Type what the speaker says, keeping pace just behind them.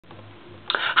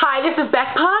Hi, this is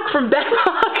BeckStarMakeUp from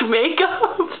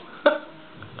BeckStarMakeUp.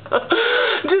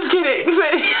 Just kidding.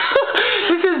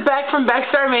 This is Beck from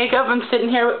BeckStarMakeUp. I'm sitting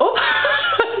here with,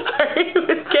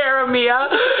 with Mia,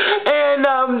 and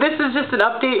this is just an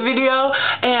update video,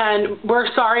 and we're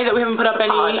sorry that we haven't put up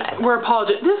any.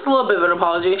 This is a little bit of an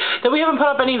apology that we haven't put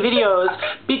up any videos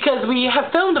because we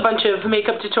have filmed a bunch of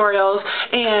makeup tutorials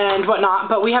and whatnot,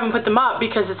 but we haven't put them up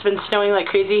because it's been snowing like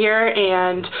crazy here,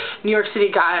 and New York City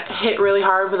got hit really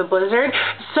hard with a blizzard.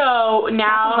 So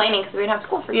now, complaining because we didn't have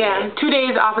school for 2 days. 2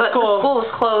 days off of school. The school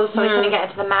was closed, so we couldn't get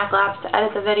into the Mac labs to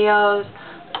edit the videos.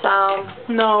 So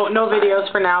no videos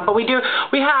for now, but we have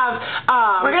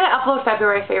we're gonna upload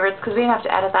February favorites because we didn't have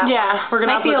to edit that. Yeah, we're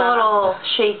gonna might be a little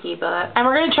shaky, but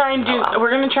we're gonna try and we're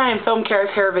gonna try and film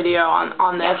Kara's hair video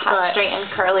on this. Yeah, but straight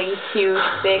and curly, huge,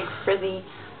 big, frizzy,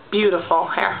 beautiful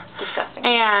hair. Disgusting.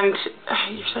 And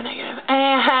you're so negative.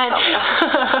 And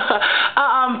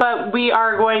but we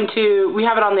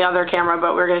have it on the other camera,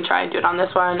 but we're gonna try and do it on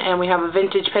this one. And we have a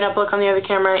vintage pinup look on the other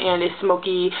camera and a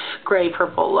smoky gray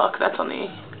purple look. That's on the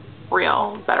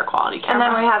real, better quality camera.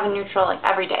 And then we have a neutral, like,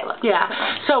 everyday look. Yeah.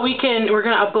 So we're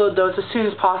gonna upload those as soon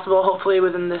as possible, hopefully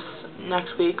within this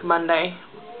next week, Monday.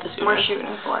 We're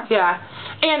shooting for. Yeah.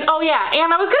 And I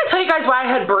was gonna tell you guys why I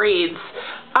had braids.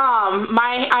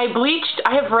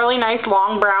 I have really nice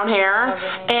long brown hair,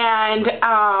 and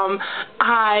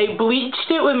I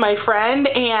bleached it with my friend,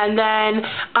 and then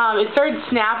it started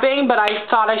snapping, but I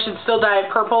thought I should still dye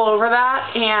purple over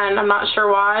that, and I'm not sure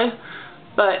why.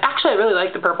 But actually, I really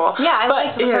like the purple. Yeah, I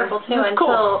like the purple too. It's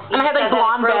cool. And I had like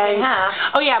blonde bangs.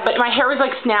 Oh yeah, but my hair was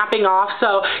like snapping off.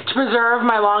 So to preserve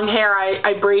my long hair,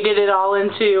 I braided it all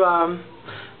into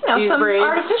these braids.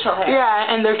 Artificial hair. Yeah,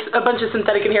 and there's a bunch of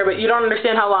synthetic in here, but you don't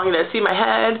understand how long it is. See my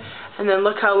head, and then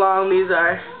look how long these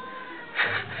are.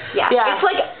 Yeah, it's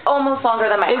like almost longer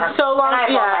than my arm. It's so long.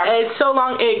 It's so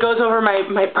long. It goes over my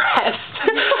breast.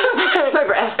 My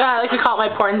breast. I like to call it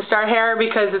my porn star hair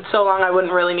because it's so long I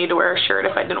wouldn't really need to wear a shirt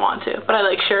if I didn't want to. But I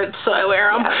like shirts, so I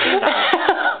wear them.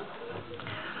 Yeah.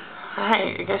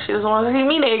 Alright, I guess she doesn't want to see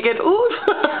me naked. Ooh.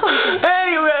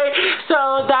 Anyway,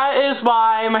 so that is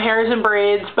why my hair is in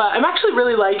braids, but I'm actually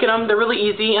really liking them. They're really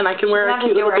easy, and I can wear a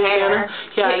cute little bandana.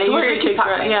 Yeah, they usually take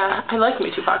I like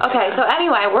me Tupac. Okay, so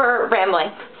anyway, we're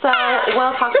rambling. So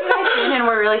we'll talk to you guys soon, and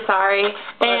we're really sorry.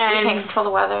 And we can't control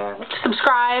the weather.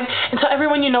 Subscribe, and tell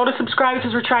everyone you know to subscribe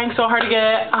because we're trying so hard to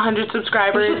get 100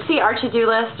 subscribers. You should see our to-do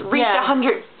list. Reach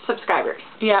 100 subscribers.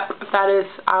 Yep, that is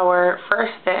our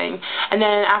first thing. And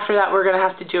then after that, we're going to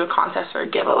have to do a contest or a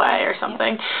giveaway or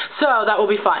something. So that will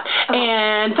be fun. Okay.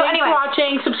 And thanks for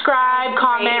watching. Subscribe,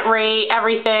 comment, rate,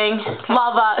 everything.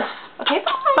 Love us. Okay,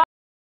 bye.